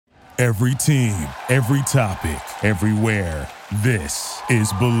Every team, every topic, everywhere. This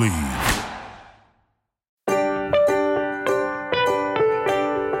is Believe.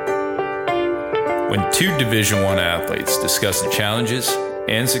 When two Division I athletes discuss the challenges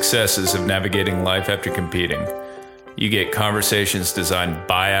and successes of navigating life after competing, you get conversations designed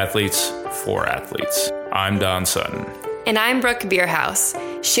by athletes for athletes. I'm Don Sutton. And I'm Brooke Bierhaus,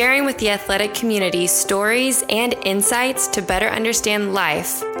 sharing with the athletic community stories and insights to better understand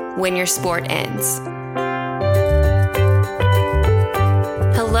life when your sport ends.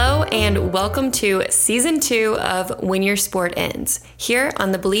 Hello and welcome to Season 2 of When Your Sport Ends, here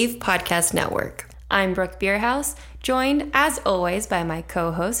on the Believe Podcast Network. I'm Brooke Bierhaus, joined as always by my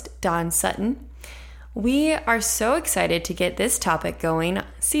co-host, Don Sutton. We are so excited to get this topic going.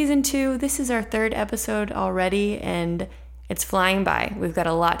 Season 2, this is our third episode already, and it's flying by. We've got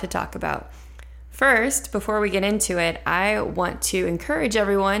a lot to talk about. First, before we get into it, I want to encourage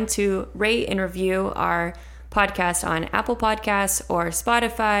everyone to rate and review our podcast on Apple Podcasts or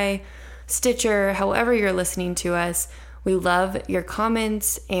Spotify, Stitcher, however you're listening to us. We love your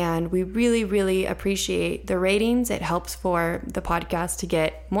comments, and we really, really appreciate the ratings. It helps for the podcast to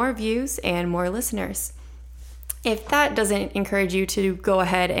get more views and more listeners. If that doesn't encourage you to go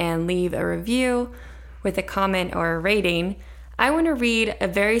ahead and leave a review with a comment or a rating, I want to read a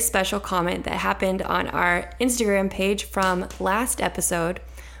very special comment that happened on our Instagram page from last episode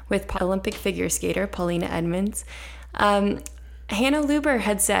with Olympic figure skater Paulina Edmonds. Hannah Luber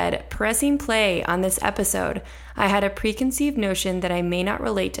had said, "Pressing play on this episode, I had a preconceived notion that I may not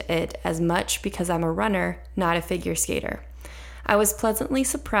relate to it as much because I'm a runner, not a figure skater. I was pleasantly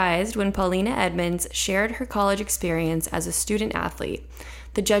surprised when Paulina Edmonds shared her college experience as a student athlete,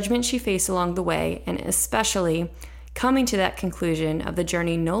 the judgment she faced along the way, and especially coming to that conclusion of the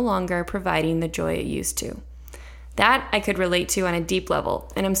journey no longer providing the joy it used to. That I could relate to on a deep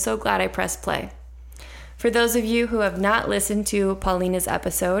level, and I'm so glad I pressed play." For those of you who have not listened to Paulina's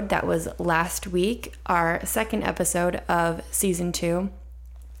episode, that was last week, our second episode of Season 2.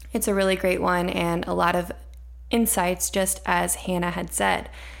 It's a really great one and a lot of insights, just as Hannah had said.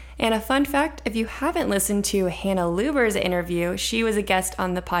 And a fun fact, if you haven't listened to Hannah Luber's interview, she was a guest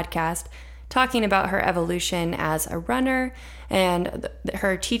on the podcast talking about her evolution as a runner and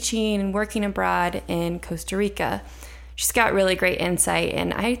her teaching and working abroad in Costa Rica. She's got really great insight,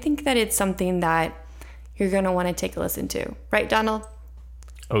 and I think that it's something that you're going to want to take a listen to. Right, Donald?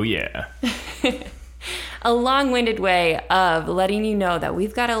 Oh, yeah. A long-winded way of letting you know that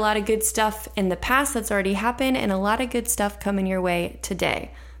we've got a lot of good stuff in the past that's already happened and a lot of good stuff coming your way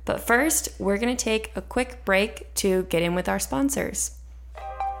today. But first, we're going to take a quick break to get in with our sponsors.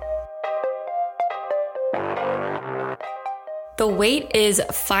 The wait is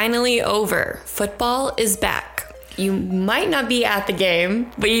finally over. Football is back. You might not be at the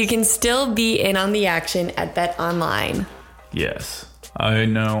game, but you can still be in on the action at BetOnline. Yes, I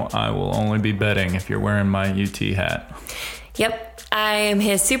know I will only be betting if you're wearing my UT hat. Yep, I am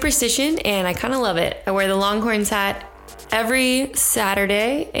his superstition, and I kind of love it. I wear the Longhorns hat every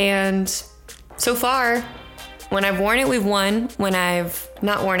Saturday, and so far, when I've worn it, we've won. When I've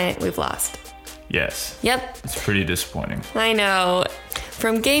not worn it, we've lost. Yes. Yep. It's pretty disappointing. I know.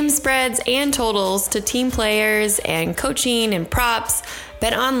 From game spreads and totals to team players and coaching and props,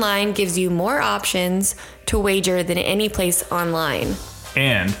 BetOnline gives you more options to wager than any place online.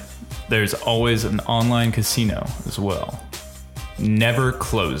 And there's always an online casino as well. Never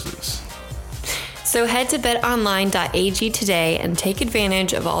closes. So head to betonline.ag today and take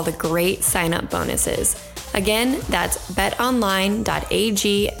advantage of all the great sign-up bonuses. Again, that's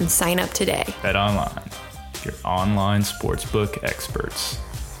betonline.ag and sign up today. BetOnline, your online sportsbook experts.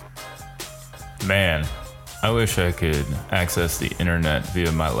 Man, I wish I could access the internet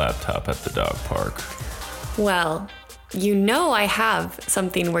via my laptop at the dog park. Well, you know I have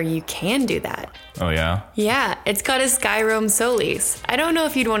something where you can do that. Oh, yeah? Yeah, it's called a Skyroam Solis. I don't know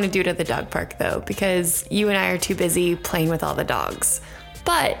if you'd want to do it at the dog park, though, because you and I are too busy playing with all the dogs.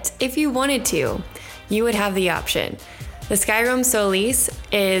 But if you wanted to, you would have the option. The Skyroam Solis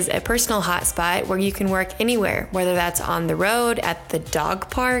is a personal hotspot where you can work anywhere, whether that's on the road, at the dog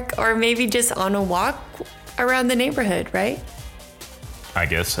park, or maybe just on a walk around the neighborhood, right? I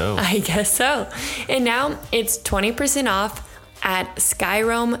guess so. I guess so. And now it's 20% off at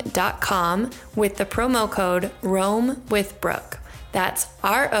skyroam.com with the promo code Roam with Brooke. That's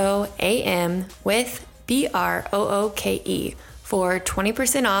ROAM with BROOKE for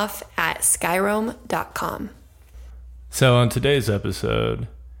 20% off at skyroam.com. So on today's episode,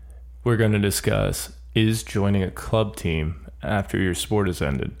 we're going to discuss, is joining a club team after your sport has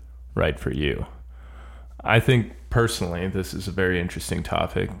ended right for you? I think personally, this is a very interesting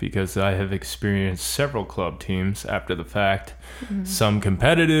topic because I have experienced several club teams after the fact, some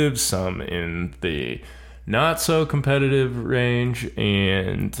competitive, some in the not so competitive range,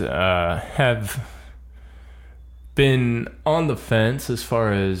 and have been on the fence as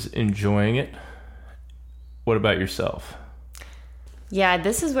far as enjoying it. What about yourself? Yeah,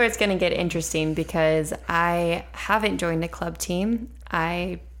 this is where it's going to get interesting because I haven't joined a club team.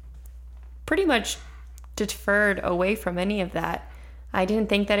 I pretty much deferred away from any of that. I didn't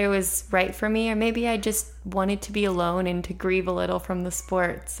think that it was right for me, or maybe I just wanted to be alone and to grieve a little from the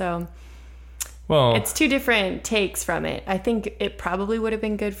sport. So it's two different takes from it. I think it probably would have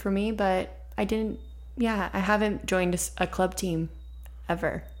been good for me, but I haven't joined a club team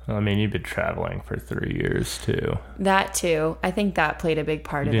ever. I mean, you've been traveling for 3 years too. That too. I think that played a big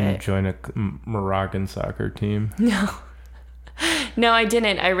part of it. You didn't join a Moroccan soccer team? No, I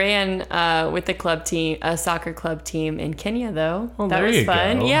didn't. I ran with a soccer club team in Kenya, though. Well, that was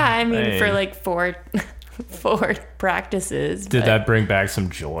fun. Go. Yeah, I mean, for like four practices. Did that bring back some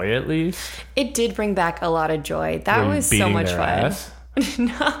joy at least? It did bring back a lot of joy. That was so much fun. Ass?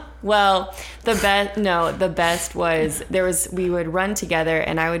 No. Well, the best was we would run together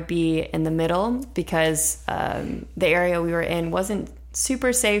and I would be in the middle because the area we were in wasn't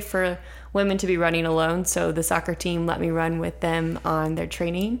super safe for women to be running alone. So the soccer team let me run with them on their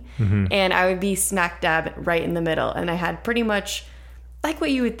training. And I would be smack dab right in the middle. And I had pretty much like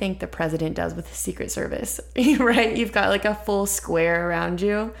what you would think the president does with the Secret Service, right? You've got like a full square around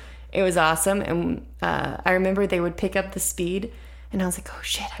you. It was awesome. And I remember they would pick up the speed. And I was like, oh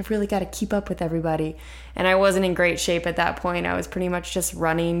shit, I've really got to keep up with everybody. And I wasn't in great shape at that point. I was pretty much just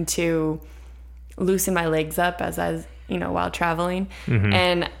running to loosen my legs up while traveling.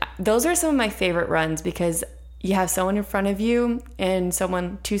 And those are some of my favorite runs because you have someone in front of you and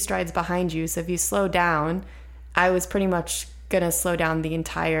someone 2 strides behind you. So if you slow down, I was pretty much going to slow down the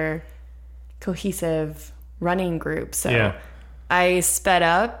entire cohesive running group. So yeah. I sped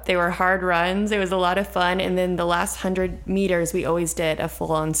up. They were hard runs. It was a lot of fun. And then the last 100 meters, we always did a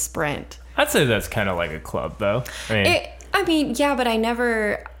full-on sprint. I'd say that's kind of like a club, though. Yeah, but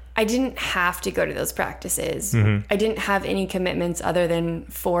I didn't have to go to those practices. I didn't have any commitments other than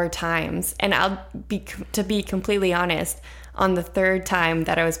 4 times. And to be completely honest, on the 3rd time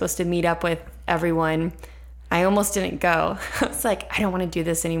that I was supposed to meet up with everyone, I almost didn't go. I was like, I don't want to do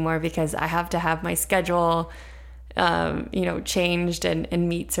this anymore because I have to have my schedule changed and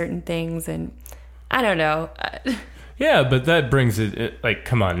meet certain things, and I don't know. Yeah, but that brings it like,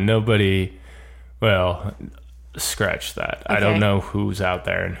 come on, scratch that. Okay. I don't know who's out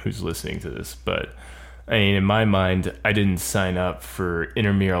there and who's listening to this, but I mean, in my mind, I didn't sign up for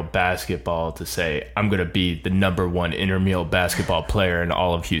intramural basketball to say I'm going to be the number 1 intramural basketball player in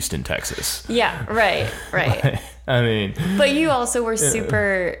all of Houston, Texas. Yeah, right. I mean, but you also were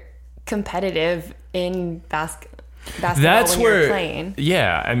super competitive in basketball that's when where you were playing.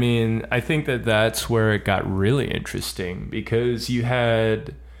 Yeah, I mean, I think that's where it got really interesting because you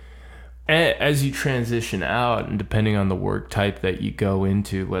had, as you transition out and depending on the work type that you go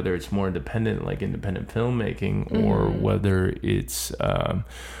into, whether it's more independent, like independent filmmaking, or whether it's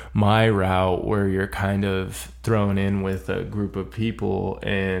my route where you're kind of thrown in with a group of people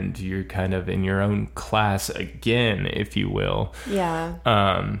and you're kind of in your own class again, if you will.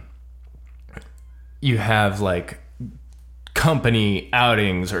 Yeah. You have like company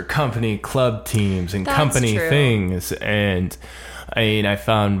outings or company club teams and company things, and I mean, I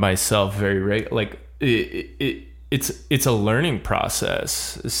found myself very it's a learning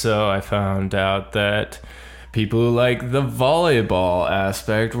process. So I found out that people who like the volleyball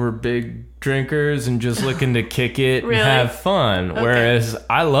aspect were big drinkers and just looking to kick it and have fun. Okay. Whereas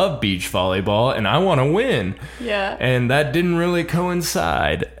I love beach volleyball and I want to win. Yeah. And that didn't really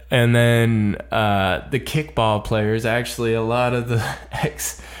coincide. And then the kickball players, actually a lot of the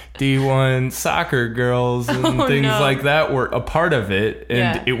ex-D1 soccer girls and like that were a part of it.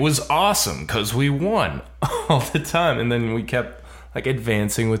 And it was awesome because we won all the time. And then we kept like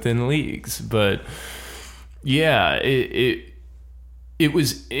advancing within leagues. But yeah, it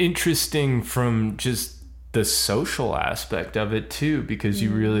was interesting from just the social aspect of it too, because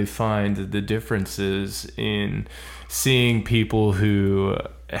you really find the differences in seeing people who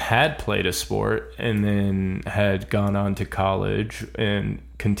had played a sport and then had gone on to college and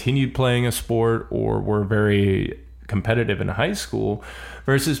continued playing a sport or were very competitive in high school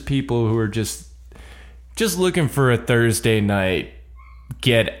versus people who are just looking for a Thursday night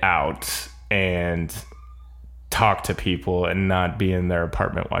get out and talk to people and not be in their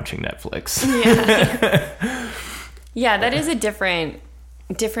apartment watching Netflix. Yeah, that is a different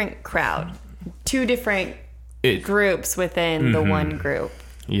crowd. 2 different groups within the one group.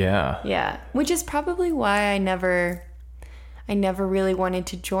 Yeah. Which is probably why I never really wanted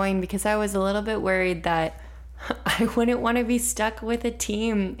to join, because I was a little bit worried that I wouldn't want to be stuck with a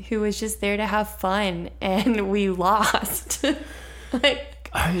team who was just there to have fun and we lost.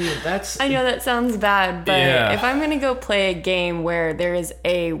 I know that sounds bad, but if I'm going to go play a game where there is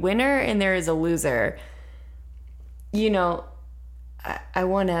a winner and there is a loser, I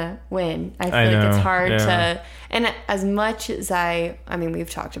want to win. I feel like it's hard to, and as much as I mean, we've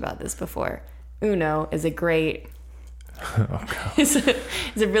talked about this before. Uno is a great, it's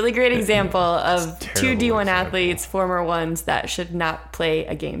a really great example of two D1 athletes, former ones, that should not play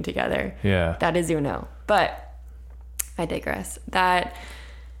a game together. Yeah. That is Uno. But I digress. That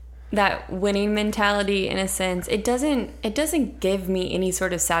winning mentality, in a sense, it doesn't give me any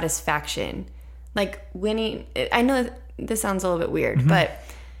sort of satisfaction. Like winning, I know this sounds a little bit weird, but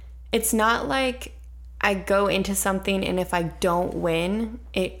it's not like I go into something and if I don't win,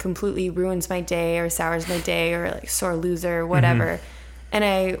 it completely ruins my day or sours my day or like sore loser or whatever. And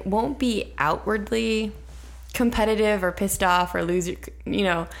I won't be outwardly competitive or pissed off or loser,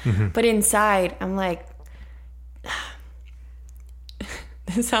 but inside I'm like,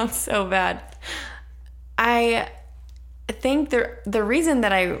 this sounds so bad. I think the reason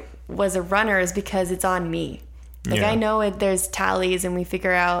that I was a runner is because it's on me. Like, I know there's tallies and we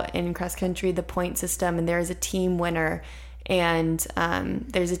figure out in cross country the point system, and there's a team winner, and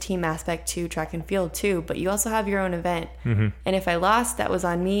there's a team aspect to track and field too, but you also have your own event. And if I lost, that was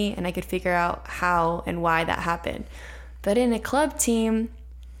on me, and I could figure out how and why that happened. But in a club team,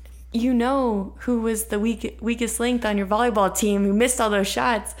 who was the weakest link on your volleyball team, who missed all those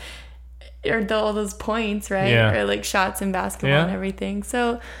shots or all those points, right? Or like shots in basketball and everything.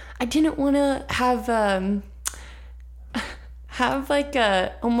 So I didn't want to have like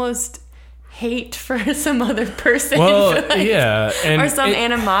a almost hate for some other person. Well, or some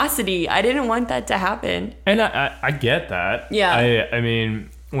animosity. I didn't want that to happen. And I get that. Yeah. I mean,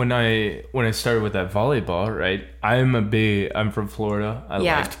 when I started with that volleyball, right? I'm from Florida. I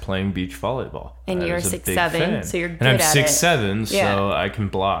liked playing beach volleyball. And you're 6'7", so you're good at it. And I'm 6'7", so I can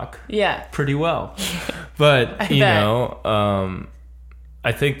block. Pretty well. But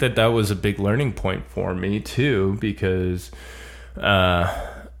I think that was a big learning point for me too, because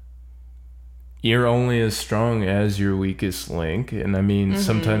you're only as strong as your weakest link. And I mean,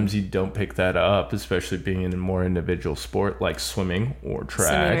 sometimes you don't pick that up, especially being in a more individual sport like swimming or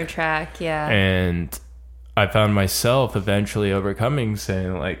track. And I found myself eventually overcoming,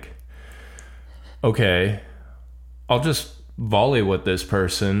 saying like, okay, I'll just volley with this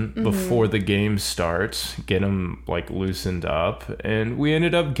person before the game starts, get them like loosened up, and we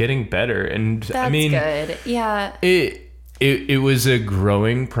ended up getting better. And that's good. It was a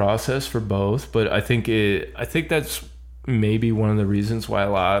growing process for both, but I think that's maybe one of the reasons why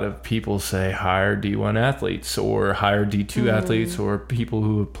a lot of people say hire D1 athletes or hire D2 athletes or people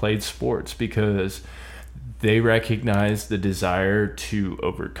who have played sports, because they recognize the desire to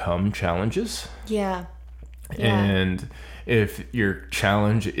overcome challenges. And if your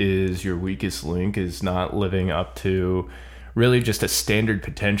challenge is your weakest link is not living up to really just a standard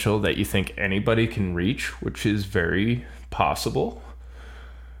potential that you think anybody can reach, which is very possible,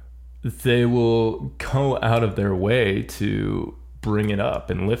 they will go out of their way to bring it up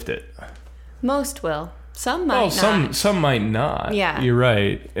and lift it. Most will. Some might not. Some might not. Yeah. You're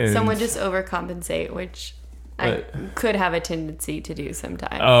right. And some would just overcompensate, which I could have a tendency to do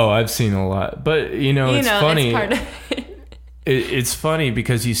sometimes. Oh, I've seen a lot. But, it's funny. That's part of it. It's funny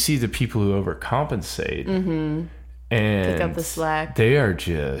because you see the people who overcompensate and pick up the slack. They're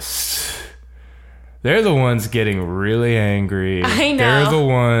the ones getting really angry. I know. They're the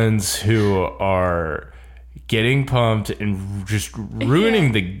ones who are getting pumped and just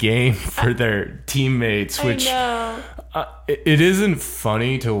ruining the game for their teammates, which it isn't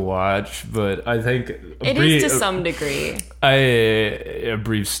funny to watch, but I think it is to some degree. A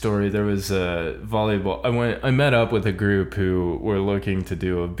brief story. There was a volleyball. I met up with a group who were looking to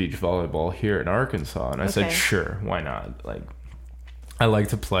do a beach volleyball here in Arkansas, and I said, sure, why not? Like, I like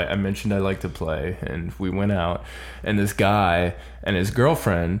to play. I mentioned I like to play, and we went out, and this guy and his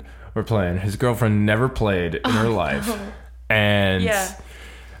girlfriend were playing. His girlfriend never played in her life, and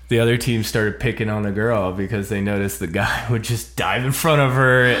the other team started picking on the girl because they noticed the guy would just dive in front of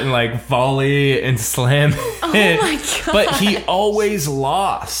her and like volley and slam it. Oh my God. But he always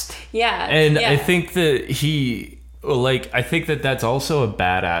lost. And I think that I think that that's also a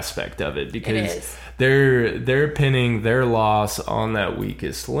bad aspect of it, because they're pinning their loss on that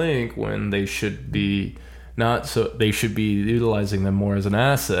weakest link when they should be not so they should be utilizing them more as an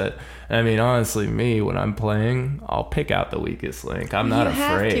asset. I mean, honestly, me, when I'm playing, I'll pick out the weakest link. I'm not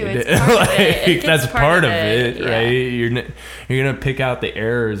afraid. That's part of it, yeah. right? You're gonna pick out the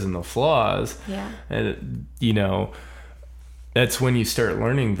errors and the flaws. Yeah. And you know, that's when you start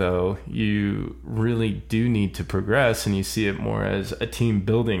learning, though. You really do need to progress, and you see it more as a team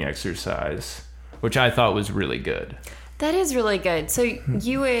building exercise, which I thought was really good. That is really good. So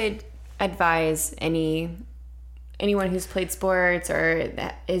you would advise anyone who's played sports or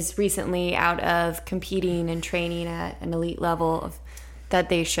that is recently out of competing and training at an elite level that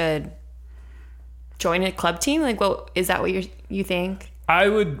they should join a club team? Like, what is that what you think? I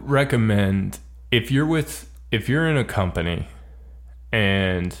would recommend if you're in a company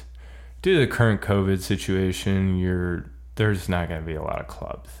and due to the current COVID situation, there's not going to be a lot of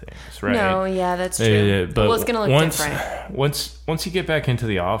club things, right? No, yeah, that's true. But it's going to look different. Once you get back into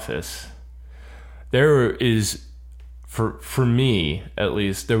the office, there is, for me at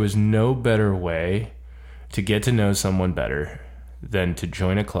least, there was no better way to get to know someone better than to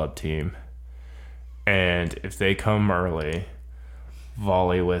join a club team. And if they come early,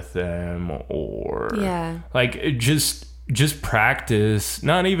 volley with them, or like just practice,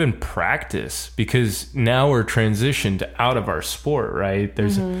 not even practice, because now we're transitioned out of our sport, right?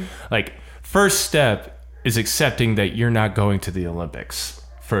 There's like, first step is accepting that you're not going to the Olympics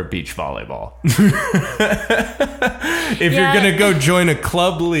for beach volleyball. If you're gonna go join a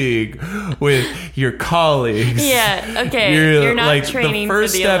club league with your colleagues, you're not like, training. The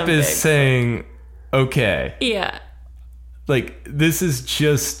first step Olympics. Is saying, okay, like, this is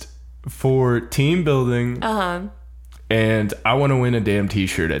just for team building. And I want to win a damn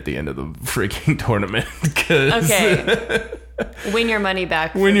t-shirt at the end of the freaking tournament. Win your money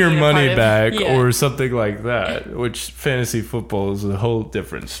back. Or something like that, which fantasy football is a whole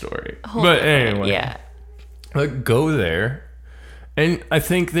different story. Anyway, like, go there. And I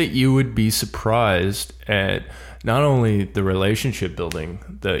think that you would be surprised at not only the relationship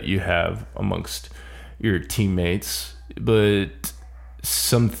building that you have amongst your teammates, but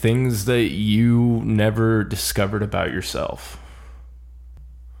some things that you never discovered about yourself.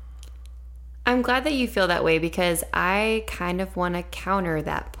 I'm glad that you feel that way, because I kind of want to counter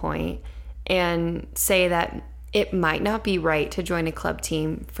that point and say that it might not be right to join a club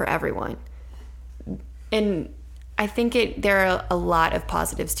team for everyone. And I think there are a lot of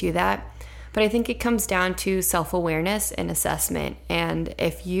positives to that, but I think it comes down to self-awareness and assessment. And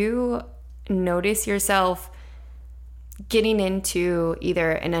if you notice yourself getting into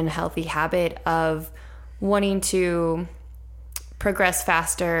either an unhealthy habit of wanting to progress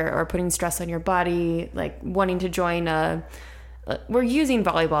faster or putting stress on your body, like wanting to join we're using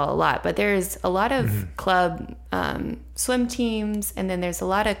volleyball a lot, but there's a lot of club swim teams, and then there's a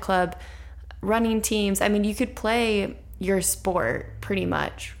lot of club running teams. I mean, you could play your sport pretty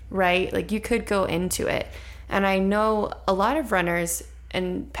much, right? Like, you could go into it. And I know a lot of runners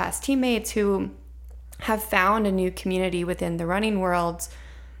and past teammates who have found a new community within the running world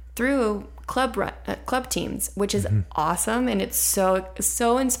through club teams, which is awesome, and it's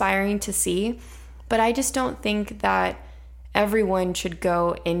so inspiring to see. But I just don't think that everyone should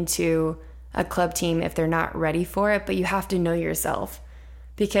go into a club team if they're not ready for it. But you have to know yourself,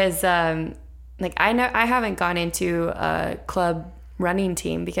 because like, I haven't gone into a club running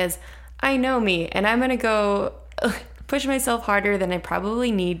team because I know me, and I'm gonna go push myself harder than I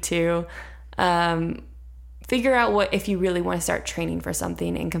probably need to. Figure out if you really want to start training for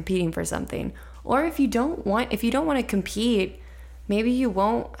something and competing for something, or if you don't want to compete, maybe you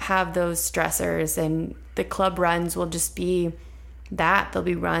won't have those stressors, and the club runs will just be that. There'll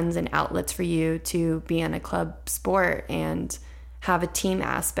be runs and outlets for you to be in a club sport and have a team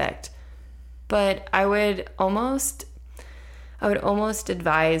aspect. But I would almost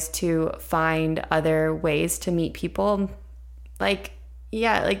advise to find other ways to meet people. Like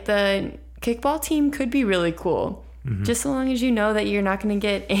the kickball team could be really cool, just so long as you know that you're not going to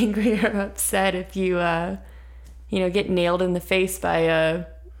get angry or upset if you get nailed in the face by a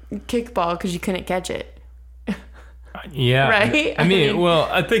kickball because you couldn't catch it. Right? I mean, well,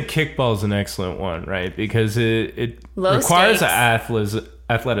 I think kickball is an excellent one, right? Because it requires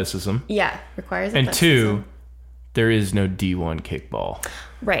athleticism. Yeah, requires and athleticism. 2, there is no D1 kickball.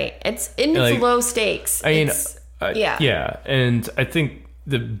 Right. It's low stakes. I mean, yeah. And I think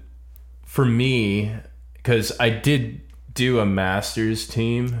for me, because I did do a master's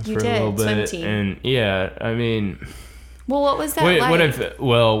team for a little bit, swim team. And I mean, well, what was that like?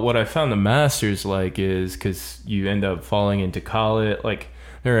 What I found the masters like is, because you end up falling into college, like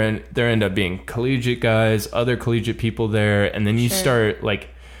there end up being collegiate guys, other collegiate people there, and then you start,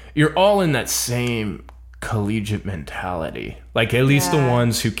 like, you're all in that same collegiate mentality. Like, at least the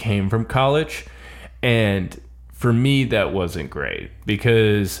ones who came from college. And for me, that wasn't great,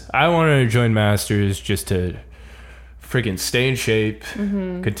 because I wanted to join Masters just to freaking stay in shape,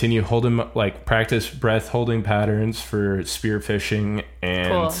 continue holding, like, practice breath holding patterns for spearfishing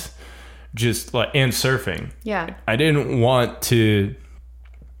and just like, and surfing. Yeah. I didn't want to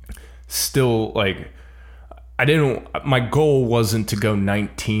still, like, my goal wasn't to go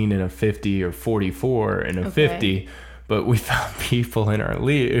 19 in a 50 or 44 in a 50, but we found people in our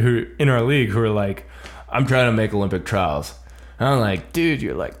league who were like, I'm trying to make Olympic trials. And I'm like, dude,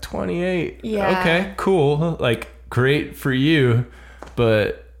 you're like 28. Yeah. Okay, cool. Like, great for you,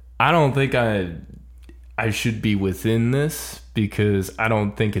 but I don't think I should be within this, because I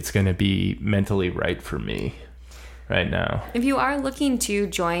don't think it's going to be mentally right for me right now. If you are looking to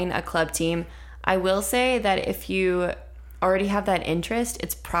join a club team, I will say that if you already have that interest,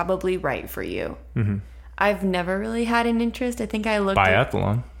 it's probably right for you. Mm-hmm. I've never really had an interest. I think I looked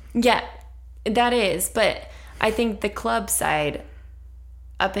biathlon. Yeah, that is. But I think the club side,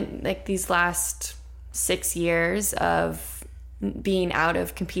 up in like these last 6 years of being out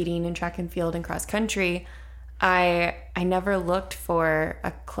of competing in track and field and cross country, I never looked for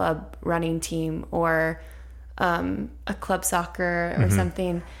a club running team or a club soccer or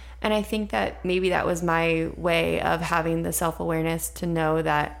something. And I think that maybe that was my way of having the self-awareness to know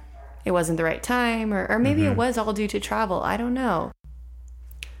that it wasn't the right time, or maybe it was all due to travel. I don't know.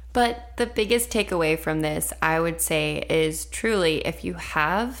 But the biggest takeaway from this, I would say, is truly, if you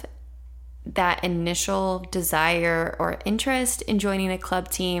have that initial desire or interest in joining a club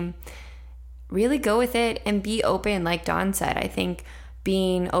team, really go with it and be open. Like Dawn said, I think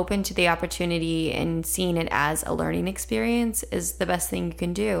being open to the opportunity and seeing it as a learning experience is the best thing you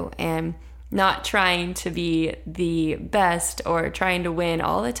can do, and not trying to be the best or trying to win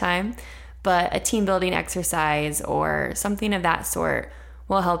all the time, but a team building exercise or something of that sort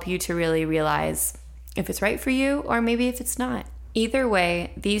will help you to really realize if it's right for you or maybe if it's not. Either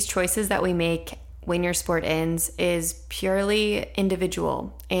way, these choices that we make when your sport ends is purely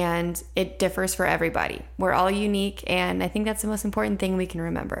individual, and it differs for everybody. We're all unique, and I think that's the most important thing we can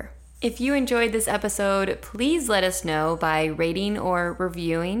remember. If you enjoyed this episode, please let us know by rating or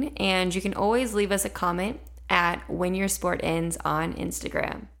reviewing, and you can always leave us a comment at When Your Sport Ends on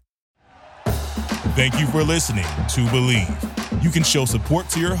Instagram. Thank you for listening to Believe. You can show support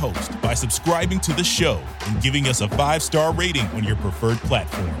to your host by subscribing to the show and giving us a 5-star rating on your preferred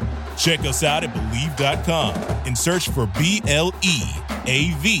platform. Check us out at Believe.com and search for BLEAV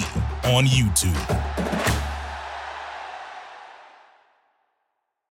on YouTube.